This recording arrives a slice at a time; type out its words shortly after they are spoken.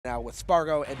now with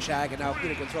Spargo and Chag, and now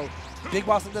can throw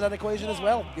BigBoss into that equation as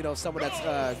well. Someone that's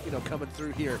coming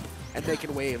through here and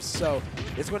making waves. So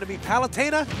it's going to be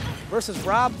Palutena versus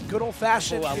Rob. Good old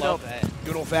fashioned, love that.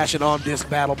 Good old fashioned on disc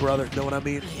battle, brother. Know what I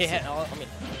mean? Yeah, I mean,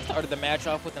 started the match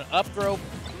off with an up throw,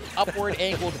 upward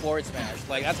angled forward smash.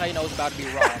 Like that's how you know it's about to be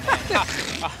raw,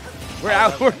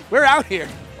 man. We're out here.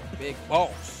 Big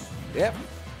boss. Yep.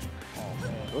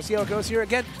 We'll see how it goes here.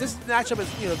 Again, this matchup is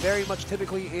very much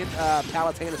typically in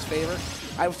Palutena's favor.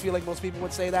 I feel like most people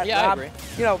would say that. Yeah, Rob, I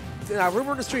agree.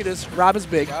 Rumor in the street is Rob is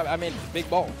big. I mean, big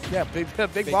balls. Yeah, big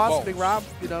boss, big Rob.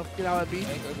 You know how it be.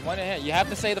 One hand. You have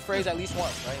to say the phrase at least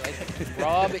once, right? Like,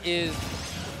 Rob is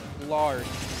large.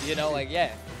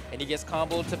 Yeah. And he gets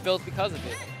comboed to filth because of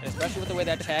it. And especially with the way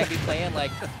that Chag be playing.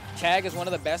 Like, Chag is one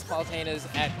of the best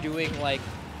Palutenas at doing, like,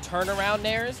 turnaround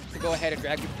nairs to go ahead and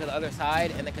drag people to the other side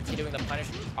and then continuing to punish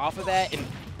off of that. And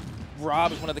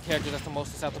Rob is one of the characters that's the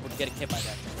most susceptible to getting hit by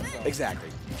that. So. Exactly.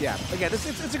 Yeah. Again,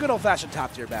 it's a good old-fashioned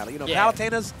top-tier battle.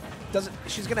 Palutena's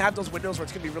she's going to have those windows where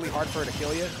it's going to be really hard for her to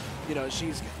kill you.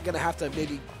 She's going to have to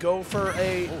maybe go for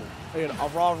a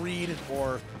raw read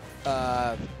or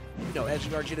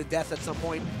edge guard you to death at some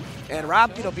point. And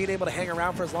Rob, being able to hang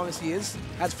around for as long as he is,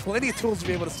 has plenty of tools to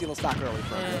be able to steal a stock early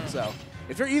from him. So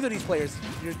if you're either of these players,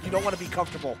 you don't want to be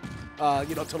comfortable,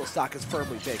 until the stock is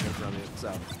firmly taken from you.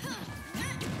 So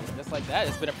just like that,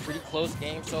 it's been a pretty close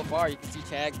game so far. You can see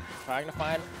Chag trying to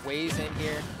find ways in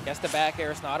here. Gets the back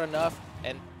air, it's not enough.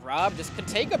 And Rob just can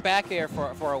take a back air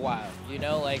for a while.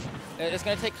 It's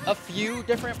going to take a few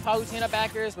different Palutena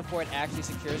back airs before it actually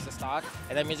secures the stock.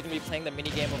 And that means you're going to be playing the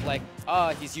mini game of like,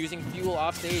 he's using fuel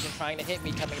off stage and trying to hit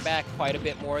me coming back quite a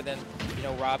bit more than,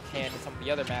 Rob can in some of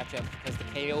the other matchups because the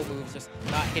KO move's just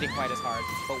not hitting quite as hard.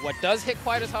 But what does hit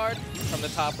quite as hard from the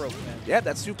top rope, man. Yeah,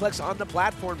 that suplex on the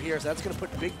platform here. So that's going to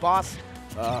put BigBoss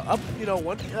up,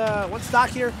 one stock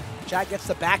here. Chag gets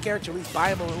the back air to at least buy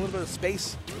him a little bit of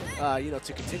space,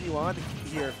 to continue on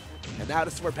here. And now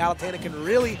this is where Palutena can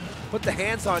really put the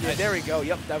hands on you. There we go.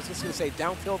 Yep, I was just going to say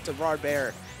down tilt to Rod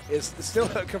Bear is still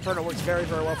confirmed. It works very,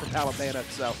 very well for Palutena.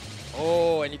 So.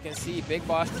 Oh, and you can see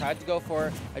BigBoss tried to go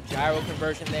for a gyro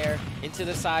conversion there into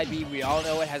the side B. We all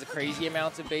know it has a crazy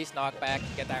amounts of base knockback.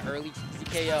 You get that early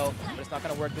TKO, but it's not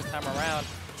going to work this time around.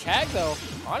 Chag, though,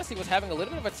 honestly was having a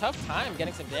little bit of a tough time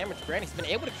getting some damage. Granted, he's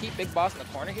been able to keep BigBoss in the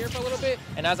corner here for a little bit,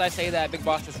 and as I say that,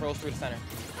 BigBoss just rolls through the center.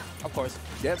 Of course.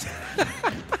 Yep.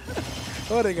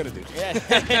 What are they going to do? Yeah.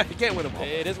 You can't win them all.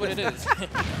 It is what it is.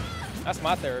 That's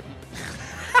my therapy.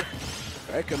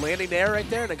 All right, good landing there right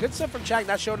there. And a good set from Chag,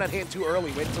 not showing that hand too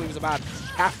early. Wait until he was about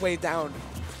halfway down,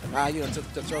 to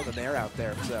throw the nair out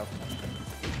there. So.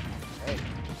 Hey. Here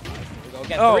we go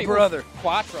again. Oh, brother.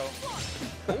 Quattro.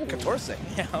 Catorce.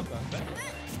 Yeah, okay.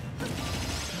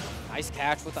 Nice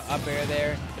catch with the up air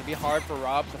there. It'd be hard for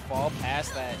Rob to fall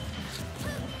past that.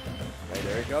 Right,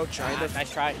 there you go.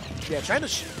 Nice try. Yeah, trying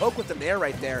to poke with the nair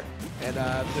right there. And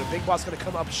the BigBoss going to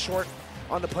come up short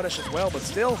on the punish as well, but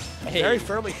still very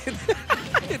firmly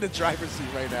in the driver's seat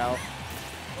right now.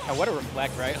 And what a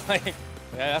reflect, right? Like,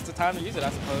 yeah, that's the time to use it, I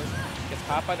suppose. Gets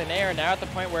caught by the nair, and now at the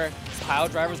point where pile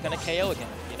driver's going to KO again,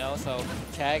 So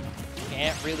Chag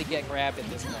can't really get grabbed at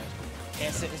this point.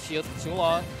 Can't sit in the shield for too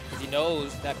long because he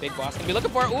knows that BigBoss can be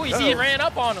looking for it. Ooh, you see he ran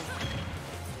up on him.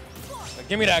 Like,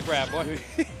 give me that grab, boy.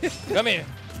 Come here.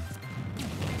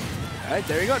 All right,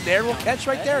 there you go. Nair will catch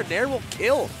right there. Nair will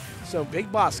kill. So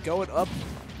BigBoss going up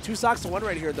 2 stocks to 1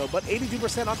 right here, though. But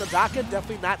 82% on the docket,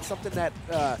 definitely not something that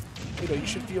you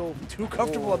should feel too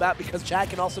comfortable about because Chag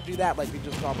can also do that like we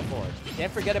just saw before.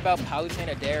 Can't forget about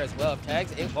Palutena Dare as well. If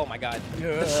Chag's oh my God,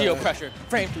 the shield pressure.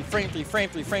 Frame 3, frame 3, frame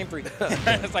 3, frame 3.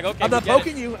 It's like, okay, I'm not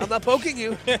poking you. I'm not poking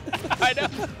you. I know.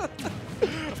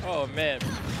 Oh, man.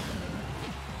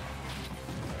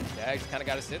 Chag's kind of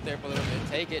got to sit there for a little bit,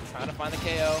 take it, trying to find the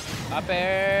KO. Up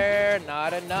air,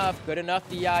 not enough. Good enough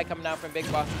DI coming out from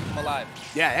BigBoss to keep him alive.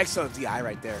 Yeah, excellent DI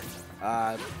right there.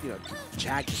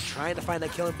 Chag is trying to find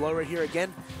that killing blow right here.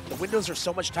 Again, the windows are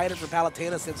so much tighter for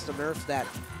Palutena since the nerfs that,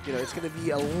 it's going to be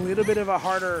a little bit of a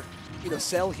harder,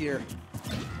 sell here.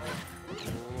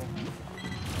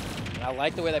 I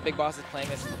like the way that BigBoss is playing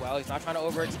this as well. He's not trying to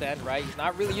overextend, right? He's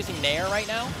not really using nair right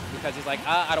now because he's like,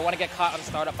 I don't want to get caught on the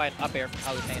startup by an up air from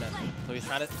Palutena. So he's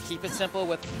trying to keep it simple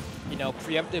with,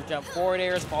 preemptive jump forward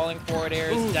airs, falling forward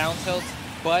airs, down tilts,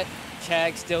 but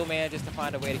Chag still manages to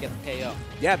find a way to get the KO.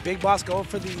 Yeah, BigBoss going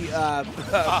for the. Oh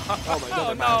my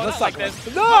God! No, let's like this.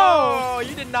 No, oh,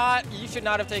 you did not. You should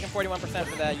not have taken 41%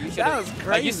 for that. You should. That was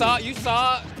crazy. You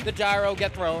saw the gyro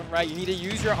get thrown, right? You need to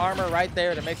use your armor right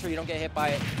there to make sure you don't get hit by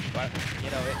it. But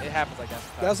it happens like that.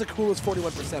 That was the coolest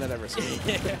 41% I've ever seen.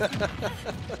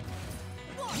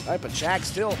 All right, but Chag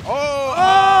still.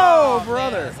 Oh,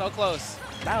 brother. Man, so close.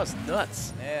 That was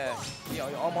nuts. Yeah, you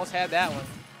almost had that one.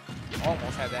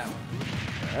 Almost had that one.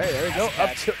 All right, there we go.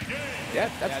 Up to. Yeah,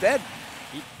 that's dead.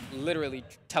 He literally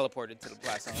teleported to the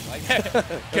blast zone. Like,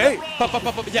 okay.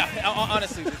 Yeah,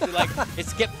 honestly, like it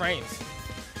skipped frames.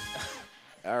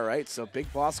 All right, so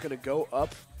BigBoss going to go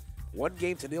up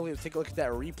 1-0. We'll take a look at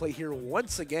that replay here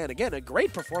once again. Again, a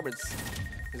great performance.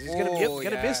 He's going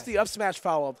to miss the up smash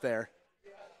follow-up there.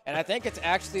 And I think it's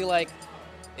actually like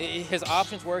his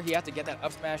options were he had to get that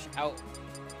up smash out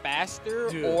faster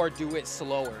or do it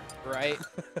slower, right?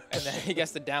 And then he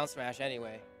gets the down smash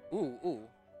anyway. Ooh,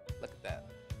 look at that.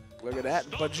 Look at that,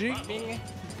 Budgie.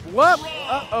 What?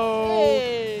 Uh-oh.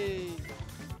 Hey.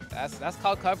 That's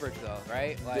called coverage, though,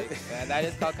 right? Like that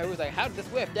is called coverage. Like, how did this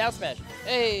whiff? Down smash.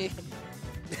 Hey.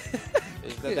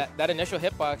 that initial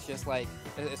hitbox just like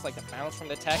it's like the bounce from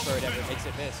the tech or whatever makes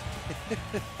it miss.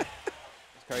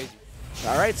 It's crazy.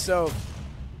 All right, so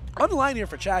on the line here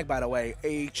for Chag, by the way,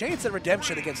 a chance at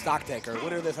redemption against Stocktaker.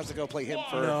 Winner of this has to go play him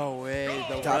for no way.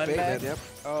 The top run 8. back? Yep.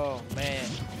 Oh man.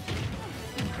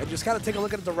 And just kind of take a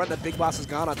look at the run that BigBoss has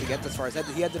gone on to get this far.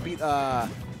 He had to beat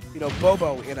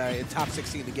Bobo in top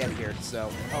 16 to get here.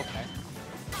 So okay.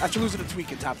 After losing to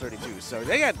Tweak in top 32. So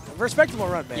again, respectable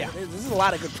run, man. Yeah. This is a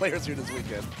lot of good players here this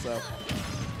weekend. So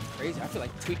crazy. I feel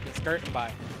like Tweak been skirting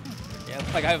by. Yeah,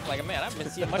 man, I haven't been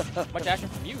seeing much action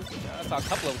from you. I saw a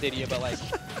couple of video, but like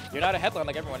you're not a headline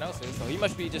like everyone else is, so he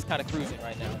must be just kind of cruising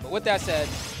right now. But with that said,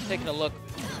 taking a look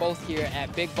both here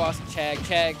at BigBoss and Chag.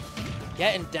 Chag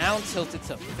getting down tilted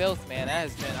to filth, man. That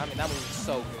has been, that move is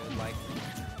so good. Like,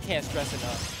 can't stress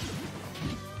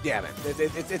enough. Yeah, man,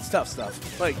 it's tough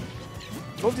stuff. Like,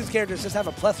 both these characters just have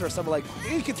a plethora of some like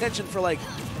in contention for like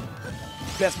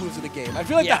best moves in the game. I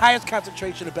feel like the highest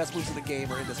concentration of best moves in the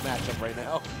game are in this matchup right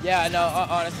now. Yeah, no,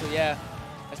 honestly, yeah.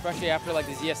 Especially after like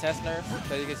the ZSS nerf,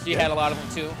 because she had a lot of them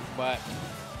too. But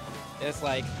it's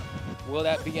like, will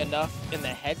that be enough in the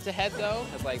head-to-head though?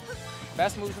 Because like,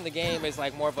 best moves in the game is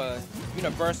like more of a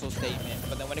universal statement.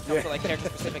 But then when it comes to like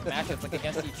character-specific matchups, like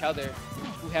against each other,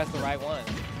 who has the right one?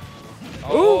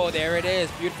 Oh, ooh, there it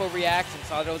is. Beautiful reaction.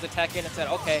 Saw that it was attacking and said,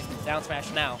 okay, down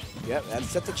smash now. Yep, that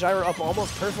set the gyro up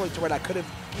almost perfectly to where that could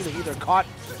have either caught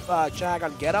Chag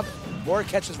on get up or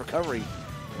catch his recovery.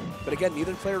 But again,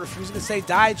 neither player refusing to say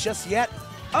die just yet.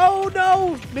 Oh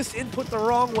no! Missed input the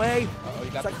wrong way. Uh-oh,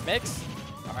 you got the mix.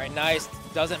 All right, nice.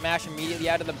 Doesn't mash immediately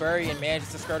out of the bury and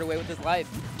manages to skirt away with his life.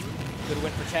 Good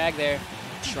win for Chag there.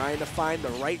 Trying to find the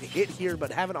right hit here,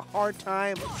 but having a hard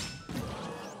time.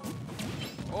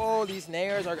 Oh, these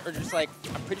nairs are just like,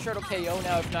 I'm pretty sure it'll KO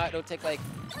now. If not, it'll take like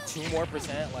 2% more.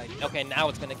 Like, okay, now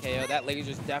it's going to KO. That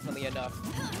laser's definitely enough.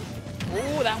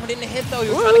 Oh, that one didn't hit though. He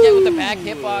was trying to get with the back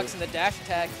hitbox and the dash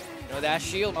attack. You know, that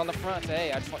shield on the front.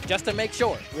 Hey, I just want, just to make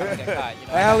sure. I don't get caught, you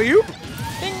know. Alley-oop.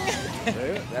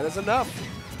 That is enough.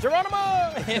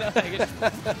 Geronimo! You know,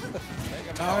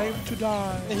 time to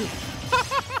die.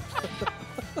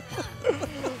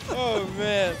 Oh,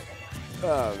 man.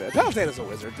 Oh, man. Palutena's a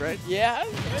wizard, right? Yeah,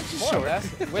 it's more or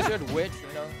less. Wizard, witch,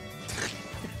 you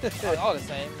know. All the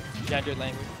same. Gendered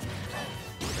language.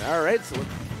 All right, so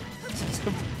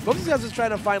both these guys are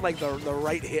trying to find like the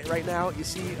right hit right now. You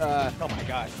see, oh my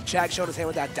gosh, Chag showed his hand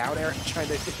with that down air, trying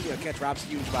to catch Rob's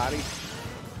huge body.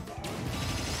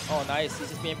 Oh, nice. He's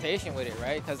just being patient with it,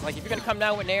 right? Because like if you're gonna come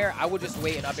down with an air, I would just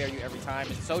wait and up air you every time.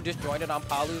 It's so disjointed on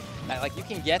Palu that like you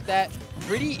can get that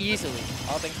pretty easily,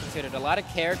 all things considered. A lot of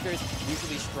characters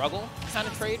usually struggle to kind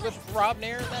of trade with Rob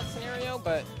Nair in that scenario,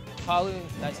 but Palu,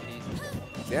 nice and easy.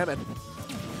 Yeah, man.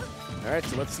 All right,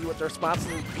 so let's see what the response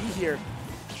will be here.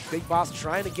 BigBoss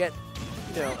trying to get,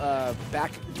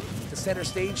 back to center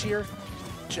stage here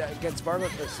against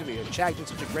Chag did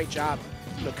such a great job,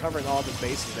 covering all of his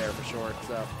bases there for sure.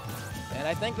 So, and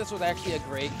I think this was actually a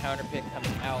great counter pick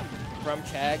coming out from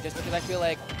Chag, just because I feel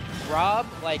like Rob,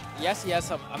 like, yes, he has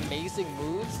some amazing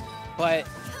moves, but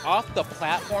off the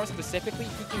platform specifically,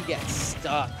 he can get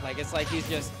stuck. Like, it's like he's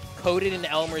just coated in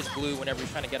Elmer's glue whenever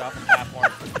he's trying to get off the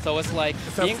platform. So it's like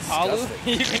being Palu,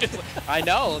 you can just, I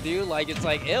know, dude, like it's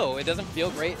like ew, it doesn't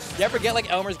feel great. You ever get like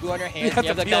Elmer's glue on your hands? You have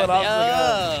to peel it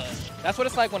off. That's what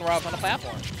it's like when Rob's on the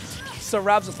platform. So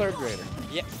Rob's a third grader.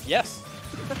 Yeah, yes.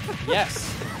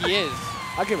 Yes, he is.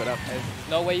 I'll give it up. There's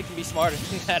no way you can be smarter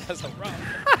than that as a Rob,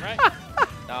 right?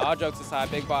 No, all jokes aside,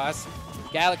 BigBoss,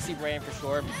 galaxy brain for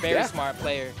sure, very smart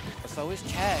player. But so is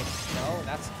Chag.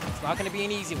 It's not going to be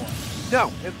an easy one.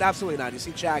 No, absolutely not. You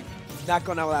see Chag not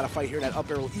going out without a fight here. That up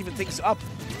air will even things up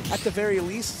at the very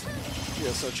least.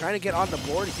 So trying to get on the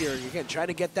board here. Again, trying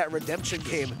to get that redemption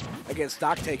game against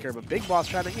Stocktaker. But BigBoss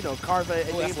trying to, carve a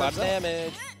game that's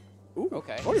damage. Ooh,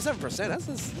 okay. 47%.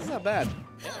 That's not bad.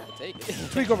 Yeah, we'll take it.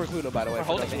 Tweak over Cluno, by the way. For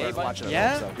holding the A button? Watching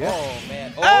Yeah? Home, so, yeah. Oh,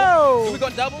 man. Oh! Do we go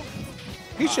double?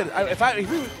 He should.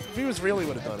 If he was real, he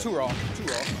would have done it. Too raw. Too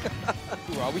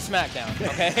raw. We SmackDown,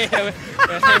 okay?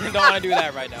 Don't want to do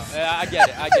that right now. I get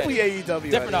it. We AEW.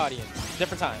 Different audience.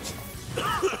 Different times. All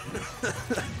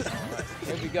right.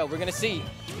 Here we go. We're going to see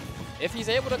if he's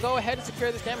able to go ahead and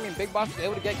secure this game. I mean, BigBoss was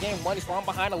able to get game 1. He's falling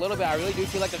behind a little bit. I really do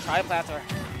feel like the triplats are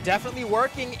definitely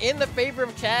working in the favor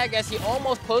of Chag as he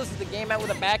almost closes the game out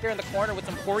with a back air in the corner with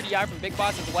some poor DI from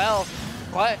BigBoss as well.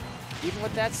 But even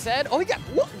with that said, oh, he got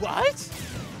what?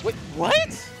 Wait,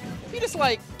 what? He just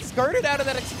like skirted out of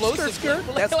that explosive skirt.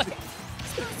 When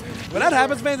that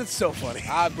happens, man, it's so funny.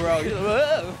 Bro.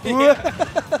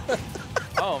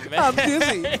 Oh man. I'm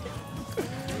dizzy.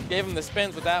 Gave him the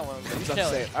spins with that one. But he's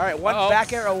chilling. All right, one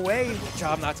back air away. Good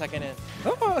job not tucking in.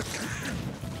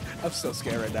 I'm so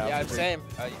scared right now. Yeah, same.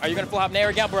 Are you gonna full hop Nair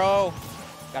again, bro?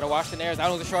 Gotta watch the Nairs. I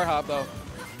don't know the short hop though.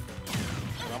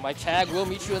 I'm like, Chag will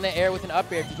meet you in the air with an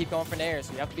up air if you keep going for Nairs.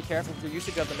 So you have to be careful with your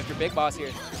usage of them if you're BigBoss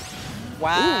here.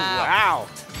 Wow. Ooh, wow.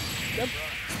 Yep.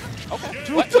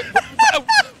 Okay. What?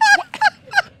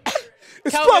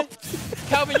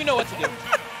 Calvin, you know what to do.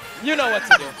 You know what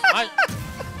to do.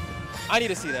 I need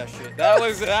to see that shit. That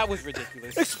was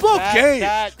ridiculous. Explode game.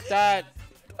 That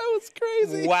was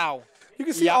crazy. Wow. You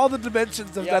can see all the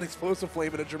dimensions of that explosive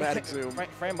flame in a dramatic zoom.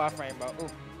 Frame by frame, bro. Ooh.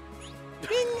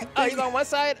 Bing. Oh, he's on one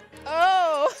side.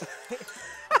 Oh.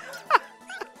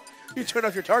 You turn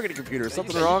off your targeting computer.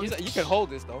 Something wrong? You can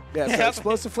hold this, though. Yeah, so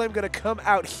explosive flame going to come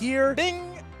out here.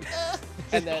 Bing.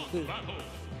 And then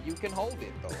you can hold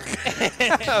it,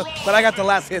 though. But I got the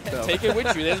last hit, though. Take it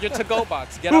with you. There's your to-go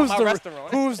box. Get out my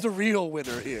restaurant. Who's the real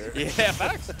winner here? Yeah,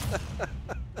 facts.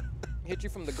 Hit you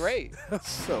from the grave.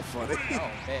 That's so funny. Oh,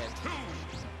 man.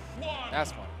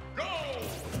 That's fun.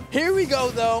 Here we go,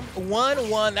 though.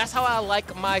 1-1. That's how I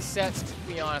like my sets, to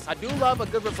be honest. I do love a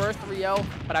good reverse 3-0,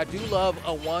 but I do love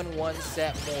a 1-1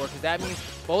 set more because that means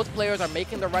both players are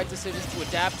making the right decisions to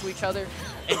adapt to each other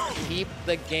and keep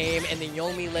the game and the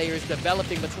Yomi layers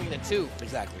developing between the two.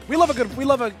 Exactly. We love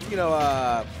a, you know,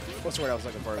 what's the word I was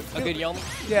looking for? A good Yomi?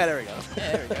 Yeah, there we go.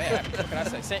 Yeah, there we go. Yeah, what can I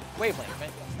say? Same wavelength, man.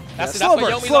 That's what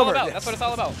Yomi's all about. That's what it's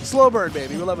all about. Slow burn,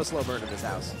 baby. We love a slow burn in this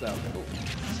house. So.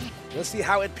 Let's see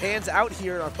how it pans out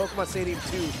here on Pokemon Stadium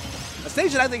 2. A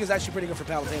stage that I think is actually pretty good for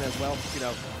Palutena as well, you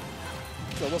know.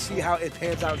 So we'll see how it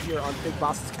pans out here on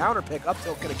BigBoss's counter pick. Up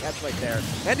tilt going to catch right there.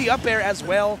 And the up air as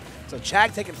well. So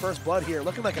Chag taking first blood here,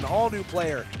 looking like an all-new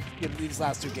player in these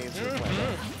last 2 games.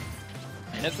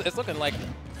 And it's looking like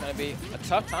it's going to be a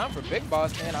tough time for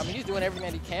BigBoss, man. I mean, he's doing everything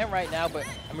that he can right now, but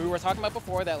I mean, we were talking about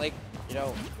before that, like, you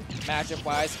know,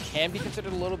 matchup-wise, can be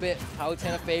considered a little bit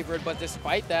Palutena favored, but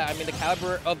despite that, I mean, the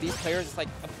caliber of these players is like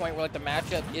a point where like the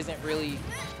matchup isn't really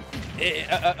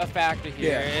a factor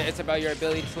here. Yeah. It's about your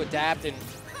ability to adapt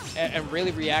and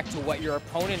really react to what your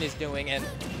opponent is doing, and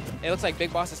it looks like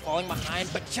BigBoss is falling behind,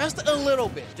 but just a little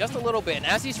bit. And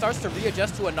as he starts to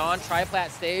readjust to a non-triplat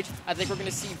stage, I think we're going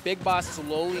to see BigBoss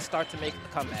slowly start to make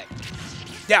a comeback.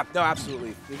 Yeah, no,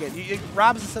 absolutely. Again,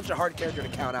 Rob's is such a hard character to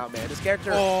count out, man. This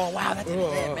character. Oh, wow, that's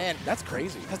man. That's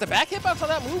crazy. Because the back hitbox on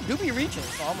that move do be reaching.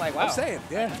 So I'm like, wow. I'm saying,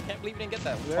 yeah. I can't believe we didn't get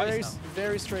that.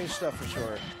 Very strange stuff for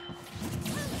sure.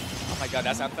 Oh my God,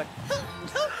 that sound effect.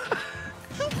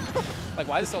 Like,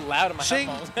 why is it so loud in my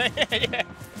headphones? Yeah.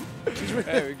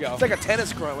 There we go. It's like a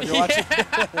tennis grunt when you're watching.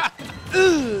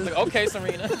 Like, okay,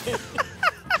 Serena.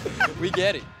 We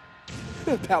get it.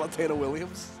 Palutena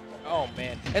Williams. Oh,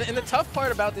 man. And the tough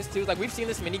part about this, too, is like we've seen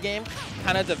this minigame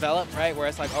kind of develop, right, where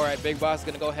it's like, all right, BigBoss is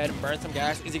going to go ahead and burn some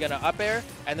gas. Is he going to up air?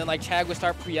 And then, like, Chag would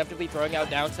start preemptively throwing out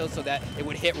down tilt so that it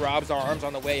would hit Rob's arms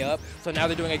on the way up. So now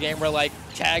they're doing a game where, like,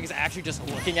 Chag is actually just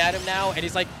looking at him now, and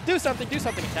he's like, do something. And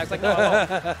Chag's like, no, I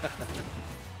won't.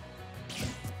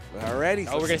 Alrighty.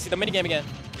 Oh, we're going to see the minigame again.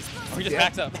 Oh, he just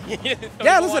backs up.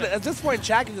 Yeah, listen, at this point,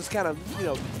 Chag can just kind of, you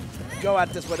know, go at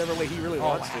this whatever way he really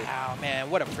wants to. Wow, man,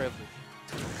 what a privilege.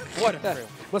 What a privilege.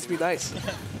 Must be nice.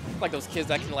 Like those kids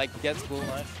that can, like, get school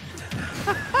lunch.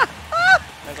 I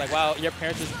was like, wow, your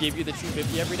parents just give you the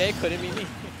 $2.50 every day? Couldn't be me.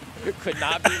 It could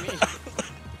not be me.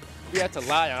 We had to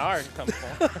lie on our income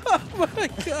form. Oh, my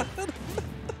God.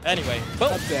 Anyway, boom.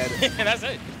 I'm dead. And that's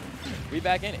it. We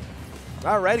back in it.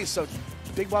 Alrighty, so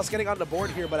BigBoss getting on the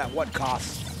board here, but at what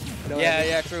cost? You know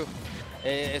yeah, true.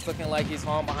 It's looking like he's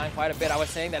falling behind quite a bit. I was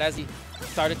saying that as he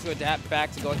started to adapt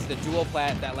back to go into the dual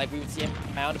plat, that like we would see him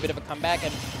mount a bit of a comeback,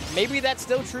 and maybe that's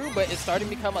still true, but it's starting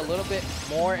to become a little bit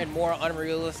more and more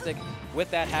unrealistic with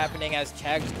that happening as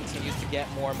Chag just continues to get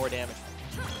more and more damage.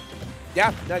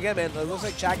 Yeah, again, man, it looks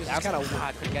like Chag is just kind of.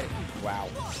 I couldn't get it. Wow.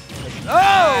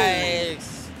 Oh!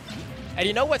 Nice. And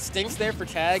you know what stinks there for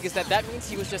Chag is that means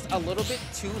he was just a little bit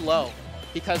too low.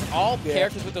 Because all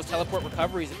characters with those teleport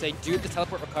recoveries, if they do the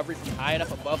teleport recovery from high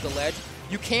enough above the ledge,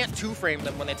 you can't two-frame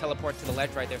them when they teleport to the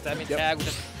ledge right there. So that means Chag was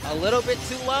just a little bit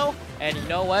too low. And you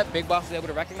know what? BigBoss was able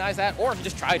to recognize that, or he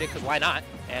just tried it, because why not?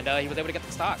 And he was able to get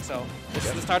the stock. So this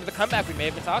is the start of the comeback we may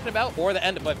have been talking about, or the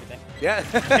end of everything. Yeah.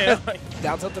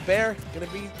 Down tilt the bear. Going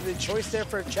to be the choice there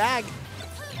for Chag.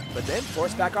 But then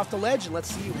force back off the ledge, and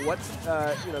let's see what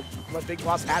what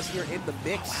BigBoss has here in the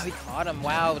mix. Wow, he caught him.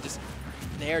 Wow, just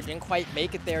there, didn't quite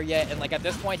make it there yet. And like at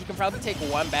this point, he can probably take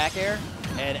one back air,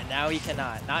 and now he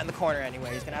cannot. Not in the corner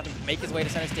anyway. He's gonna have to make his way to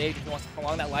center stage if he wants to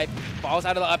prolong that life. Falls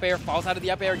out of the up air, falls out of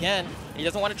the up air again. And he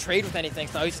doesn't want to trade with anything,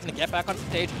 so now he's just gonna get back onto the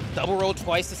stage, double roll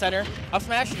twice to center. Up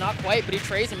smash, not quite, but he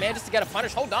trades and manages to get a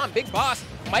punish. Hold on, BigBoss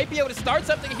might be able to start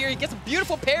something here. He gets a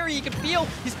beautiful parry. You can feel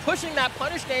he's pushing that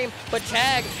punish game, but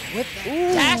Chag with the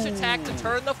dash attack to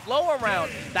turn the flow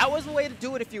around. That was the way to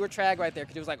do it if you were Chag right there,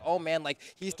 because it was like, oh man, like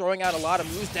he's throwing out a lot of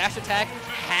moves. Dash attack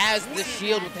has the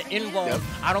shield with the inroad.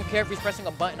 I don't care if he's pressing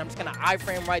a button. I'm just gonna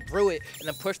iframe right through it and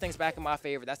then push things back in my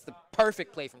favor. That's the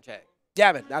perfect play from Chag.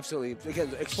 Yeah, man, absolutely.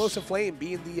 Because Explosive Flame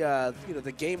being the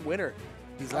the game winner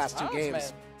these last two games.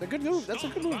 Man. It's a good move. That's a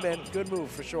good move, man. Good move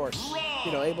for sure.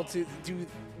 Able to do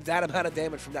that amount of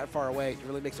damage from that far away, it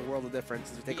really makes a world of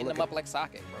difference. Take a look them up like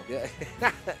sake, bro.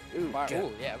 Yeah.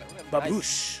 Ooh, yeah.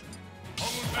 Baboosh.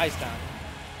 Nice down.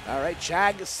 All right,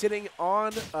 Chag sitting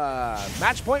on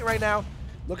match point right now,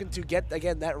 looking to get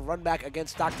again that run back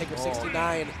against Stock Taker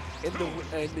 69 in the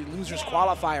losers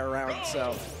qualifier round.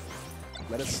 So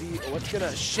let us see what's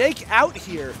gonna shake out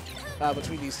here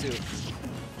between these two.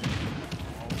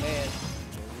 Oh man.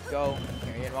 Go,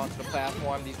 carrying it onto the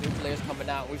platform. These new players coming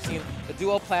out. We've seen the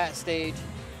duo plat stage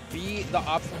be the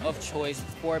option of choice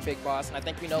for BigBoss, and I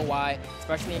think we know why,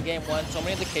 especially in game one. So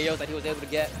many of the KOs that he was able to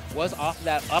get was off of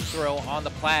that up throw on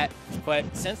the plat, but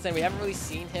since then we haven't really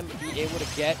seen him be able to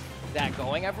get that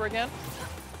going ever again.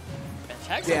 And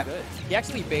Chag's so good. He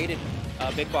actually baited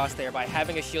BigBoss there by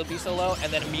having his shield be so low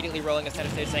and then immediately rolling a center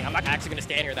stage saying, I'm not actually going to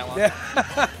stand here that long.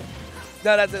 Yeah.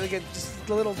 No, that's again just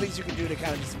the little things you can do to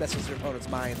kind of just mess with your opponent's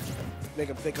mind, make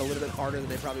them think a little bit harder than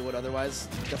they probably would otherwise.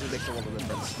 Definitely makes a world of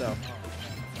difference. So.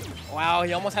 Wow,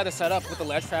 he almost had to set up with the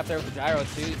ledge trap there with the gyro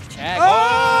too. Chag.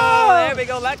 Oh, there we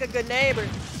go, like a good neighbor.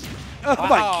 Oh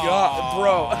my God,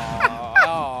 bro.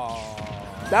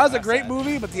 That was a great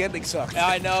movie, but the ending sucked.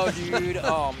 I know, dude.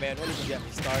 Oh man, don't even get me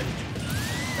started.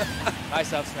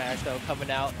 Nice up smash though, coming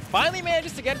out. Finally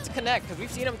manages to get it to connect, because we've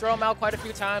seen him throw him out quite a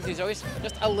few times. He's always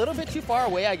just a little bit too far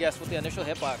away, I guess, with the initial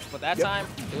hitbox. But that time,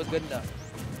 it was good enough.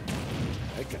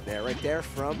 Right there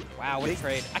from. Wow, what a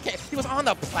trade. I can't. He was on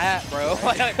the plat, bro.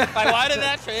 like, why did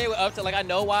that trade up to? Like, I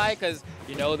know why, because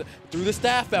threw the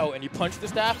staff out and you punched the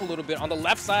staff a little bit on the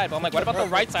left side. But I'm like, what about the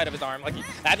right side of his arm? Like,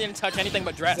 that didn't touch anything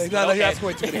but dress. No, you asked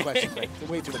way too many questions.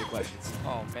 Way too many questions.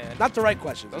 Oh man. Not the right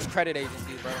questions. Those credit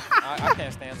agencies, bro. I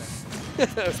can't stand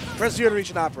them. Press 0 to reach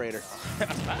an operator.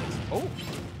 That's fast. Oh.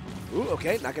 Ooh,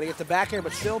 okay. Not gonna get the back air,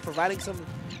 but still providing some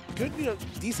good,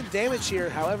 decent damage here.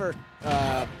 However,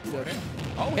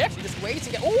 Oh, he actually just waited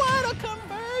to get. What a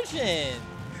conversion!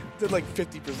 Did like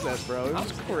 50%, bro. It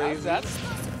was crazy.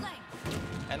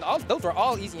 And those were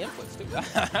all easy inputs too.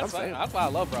 that's why I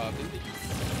love Rob, dude.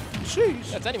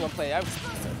 Sheesh. That's anyone play.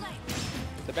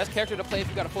 The best character to play if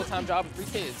you got a full-time job with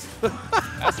 3 kids.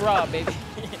 That's Rob, baby.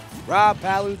 Rob,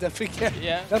 Palu,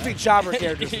 definitely jobber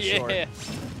characters for sure.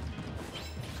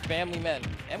 Family men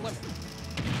and women.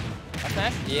 That's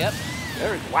nice. Yep.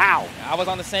 Wow. I was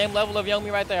on the same level of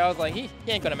Yomi right there. I was like, he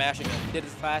ain't gonna mash again. He did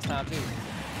this last time too.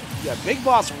 Yeah,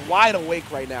 BigBoss wide awake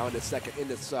right now in this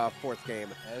fourth game.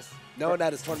 Yes. Knowing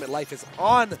that his tournament life is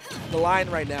on the line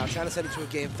right now, trying to send it to a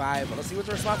game 5. But let's see what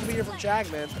the response will be here from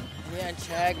Chag, man. Yeah, and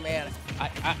Chag, man,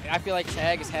 I feel like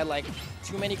Chag has had like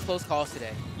too many close calls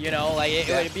today. Like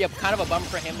it would be kind of a bummer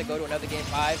for him to go to another game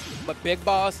 5. But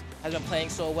BigBoss has been playing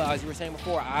so well, as you were saying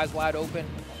before, eyes wide open,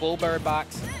 full bird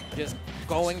box, just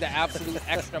going the absolute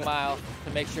extra mile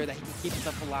to make sure that he can keep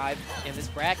himself alive in this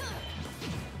bracket.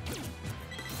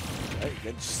 Hey,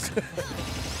 just too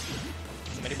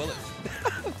many bullets.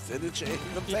 I'm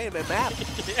saying, man, map.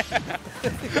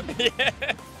 Yeah.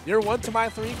 You're 1 to my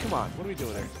 3. Come on, what are we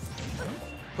doing there?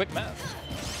 Quick math.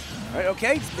 All right,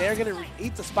 okay, they're gonna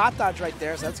eat the spot dodge right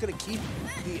there, so that's gonna keep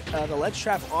the ledge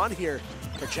trap on here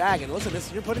for Chag. And listen,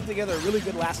 you're putting together a really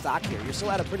good last stock here. You're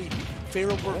still at a pretty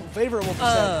favorable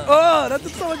percent. Oh, that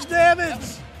did so much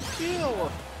damage. Ew.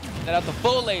 Let out the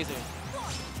full laser.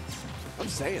 I'm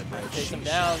saying, man. Takes him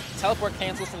down. Teleport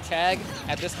cancels from Chag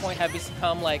at this point have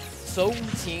become like so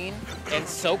routine and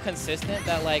so consistent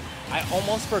that like I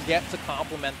almost forget to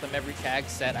compliment them every Chag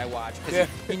set I watch because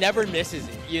he never misses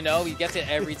it. You know, he gets it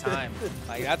every time.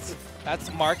 Like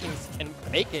that's markings and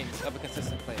makings of a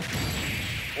consistent player.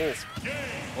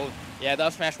 Oh, yeah, the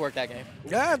up smash worked that game.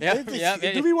 Yeah,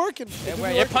 it do be working.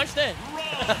 It punched in.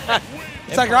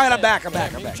 It's like, all right, I'm back. I'm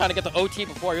back. Trying to get the OT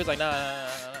before. He was like, nah.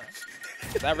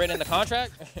 Is that written in the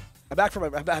contract? I'm back from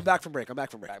break. Back from break.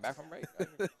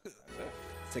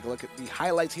 Let's take a look at the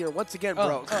highlights here once again,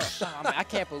 bro. Man, I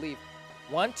can't believe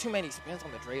one too many spins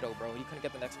on the Drado, bro. He couldn't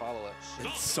get the next follow-up.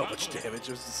 It's so much damage.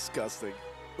 It was disgusting.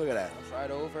 Look at that. Right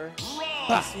over.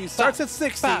 He starts at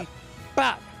 60.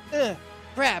 Bop.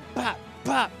 Grab.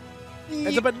 Bop.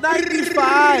 Ends up at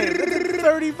 95. That's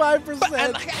at 35%.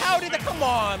 And how did that? Come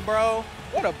on, bro.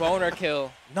 What a boner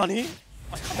kill. Nani?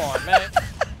 Come on, man. That's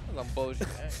some bullshit,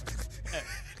 man.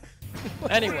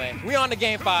 Anyway, we on to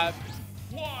game 5.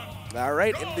 All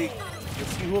right, let's see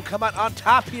who will come out on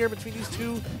top here between these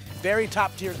two very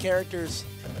top-tier characters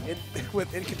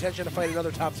in contention to fight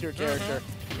another top-tier character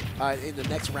in the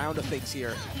next round of things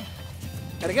here.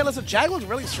 And again, listen, Jag looked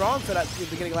really strong for that in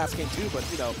the beginning of last game too, but,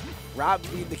 you know, Rob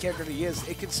being the character he is,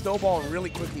 it can snowball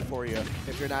really quickly for you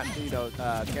if you're not, you know,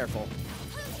 careful.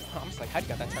 I'm just like, how'd you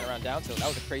got that turnaround down tilt? That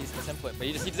was the craziest input, but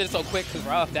he did it so quick because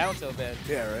Rob down tilt, man.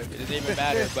 Yeah, right. It doesn't even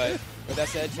matter, but with that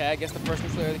said, Chag gets the first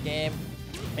player of the game.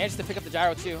 Manages to pick up the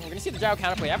gyro too. We're going to see the gyro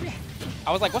counterplay.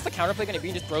 I was like, what's the counterplay going to be?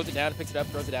 He just throws it down, picks it up,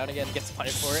 throws it down again, and gets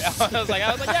punished for it. I was like,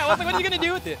 yeah, what are you going to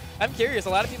do with it? I'm curious. A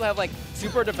lot of people have like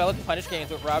super developed punish games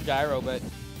with Rob Gyro, but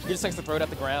he just likes to throw it at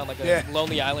the ground like a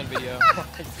Lonely Island video.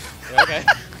 Okay.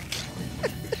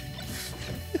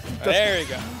 There we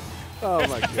go. Oh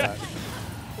my god.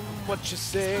 What you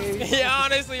say? Yeah,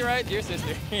 honestly, right? Dear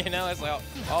sister. You know, it's like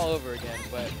all over again,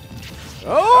 but...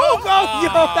 Oh,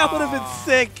 yo, that would have been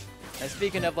sick. And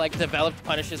speaking of like developed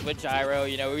punishes with Gyro,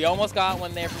 you know, we almost got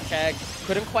one there from Chag.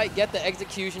 Couldn't quite get the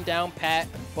execution down pat,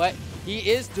 but he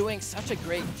is doing such a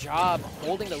great job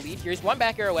holding the lead here. He's one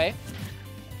back air away.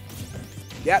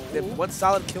 Yeah, one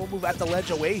solid kill move at the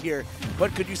ledge away here,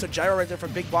 but could use a gyro right there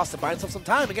from BigBoss to buy himself some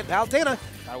time. Again, Palutena,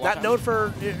 not known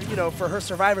for, you know, for her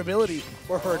survivability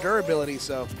or her durability,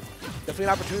 so definitely an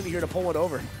opportunity here to pull one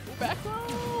over. Back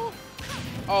row.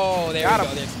 Oh, there we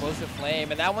go, the explosive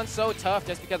flame, and that one's so tough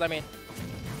just because, I mean,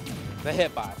 the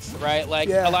hitbox, right? Like,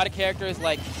 a lot of characters,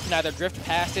 like, can either drift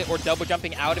past it or double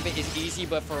jumping out of it is easy,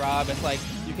 but for Rob, it's like,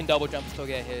 you can double jump and still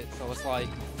get hit, so it's like,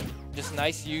 just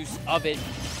nice use of it,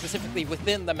 specifically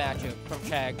within the matchup from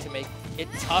Chag to make it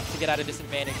tough to get out of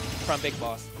disadvantage from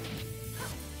BigBoss.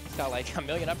 He's got like a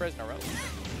million uppers in a row.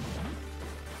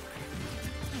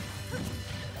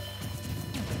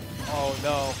 Oh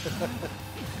no.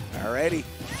 Alrighty.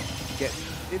 Getting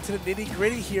into the nitty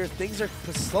gritty here. Things are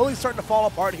slowly starting to fall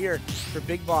apart here for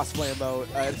BigBoss Flambo.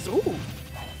 Ooh,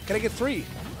 can I get 3?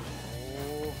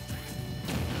 Oh.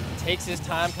 Takes his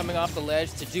time coming off the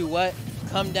ledge to do what?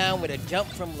 Come down with a jump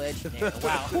from ledge.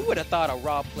 Wow, who would have thought a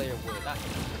Raw player would?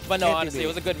 But no, honestly, it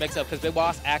was a good mix-up because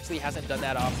BigBoss actually hasn't done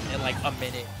that often in like a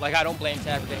minute. Like, I don't blame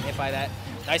Chad for getting hit by that.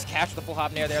 Nice catch with the full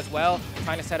hop nair there as well.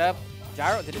 Trying to set up.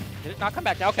 Gyro, did it not come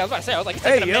back down? Okay, I was about to say, I was like, it's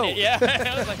taking a minute. Yeah,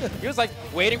 I was like, he was like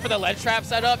waiting for the ledge trap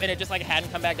set up and it just like hadn't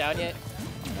come back down yet.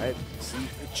 All right, see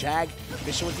Chag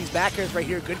mission with these backers right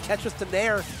here. Good catch with the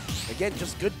nair. Again,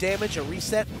 just good damage, a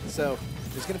reset. So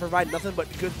it's going to provide nothing but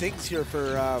good things here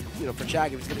for you know, for Chag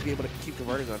if he's going to be able to keep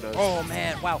converting on those. Oh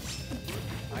man, wow.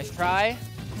 Nice try.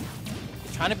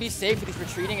 He's trying to be safe with these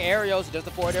retreating aerials. He does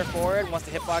the forward air forward. Once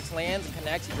the hitbox lands and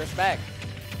connects, he drifts back.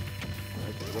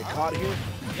 Get caught here.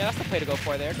 Yeah, that's the play to go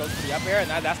for there. Goes to the up air, and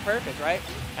that's perfect, right?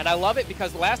 And I love it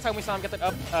because the last time we saw him get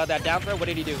that down throw, what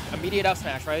did he do? Immediate up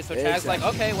smash, right? So Chad's like,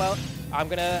 okay, well, I'm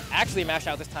going to actually mash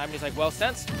out this time. And he's like, well,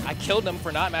 since I killed him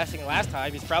for not mashing last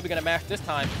time, he's probably going to mash this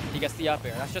time. He gets the up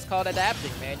air. That's just called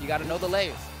adapting, man. You got to know the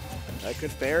layers.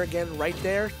 Good fair again right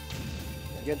there.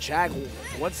 Again, Chag,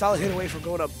 one solid hit away from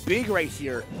going up big right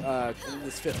here in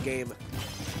this 5th game.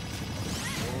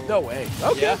 No way.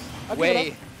 Okay. Yeah,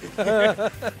 way.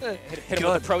 Hit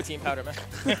him with the protein powder, man.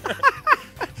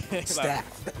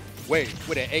 Staff. Wait,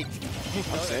 with an H.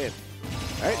 I'm saying.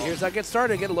 All right, here's how it gets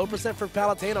started. Again, low percent for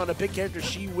Palutena on a big character.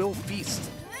 She will feast.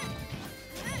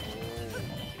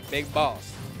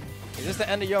 BigBoss. Is this the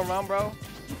end of your run, bro?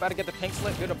 You about to get the pink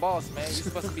slip? You're the boss, man. You're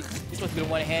supposed to be the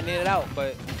one handing it out,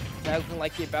 but that's looking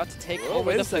like you're about to take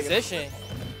over the position.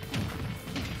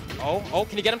 Oh,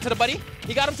 can you get him to the buddy?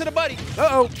 He got him to the buddy.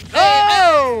 Uh-oh.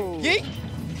 Oh! Yeet!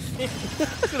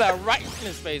 Look at that right in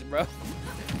his face, bro.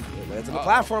 Lands on the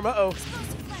platform. Uh-oh.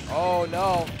 Oh,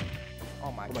 no.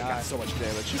 Oh, my God. So much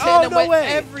damage. He's hitting him with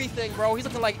everything, bro. He's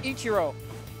looking like Ichiro.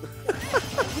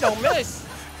 don't miss.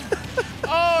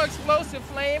 Oh, explosive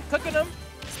flame, cooking him.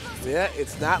 Yeah,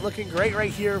 it's not looking great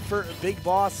right here for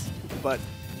BigBoss, but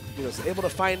you know, is able to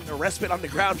find a respite on the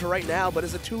ground for right now. But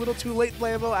is it too little, too late,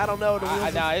 Flambo? I don't know.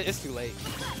 Nah, it's too late.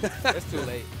 It's too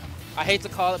late. I hate to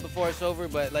call it before it's over,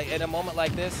 but like in a moment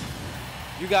like this,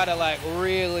 you gotta like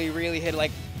really, really hit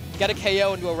like. Get a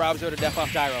KO and do a Rob 0 to death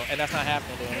off gyro, and that's not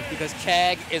happening today because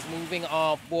Chag is moving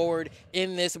on forward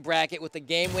in this bracket with the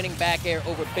game-winning back air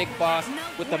over BigBoss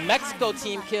with the Mexico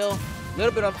team kill. A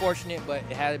little bit unfortunate, but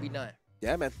it had to be done.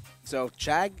 Yeah, man. So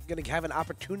Chag gonna have an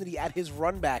opportunity at his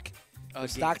run back.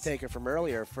 Stock taker from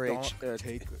earlier for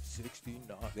take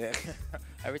 69. Yeah.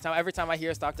 every time I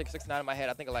hear stock taker 69 in my head,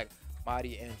 I think of like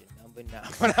mighty engine number 9.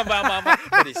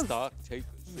 But it's stock taker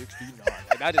 69.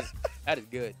 Like, that is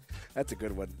good. That's a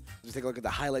good one. Just take a look at the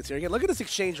highlights here again. Look at this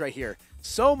exchange right here.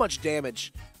 So much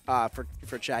damage for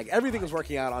Chag. Everything was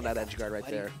working out on that edge guard right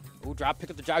there. Ooh, drop,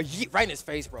 pick up the gyro, yeet right in his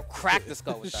face, bro. Crack the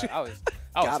skull with that. I was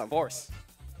forced.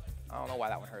 I don't know why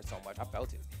that one hurt so much. I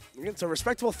felt it. Again, so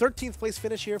respectable 13th place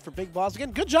finish here for BigBoss.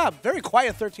 Again, good job. Very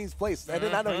quiet 13th place. I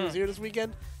did not know he was here this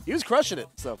weekend. He was crushing it.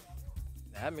 So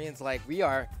that means like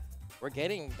we're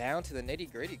getting down to the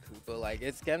nitty gritty, Koopa. Like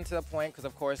it's getting to the point because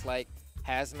of course like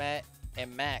Hazmat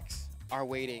and Max are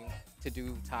waiting to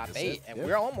do top 8, and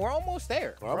we're almost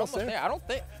there. We're almost there.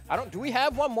 Do we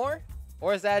have one more,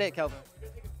 or is that it, Kelvin?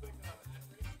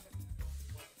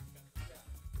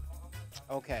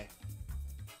 Okay.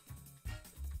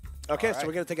 Okay, so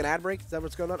we're gonna take an ad break. Is that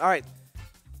what's going on? All right.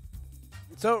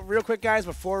 So real quick, guys,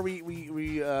 before we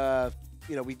go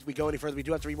any further, we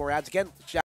do have to read more ads again.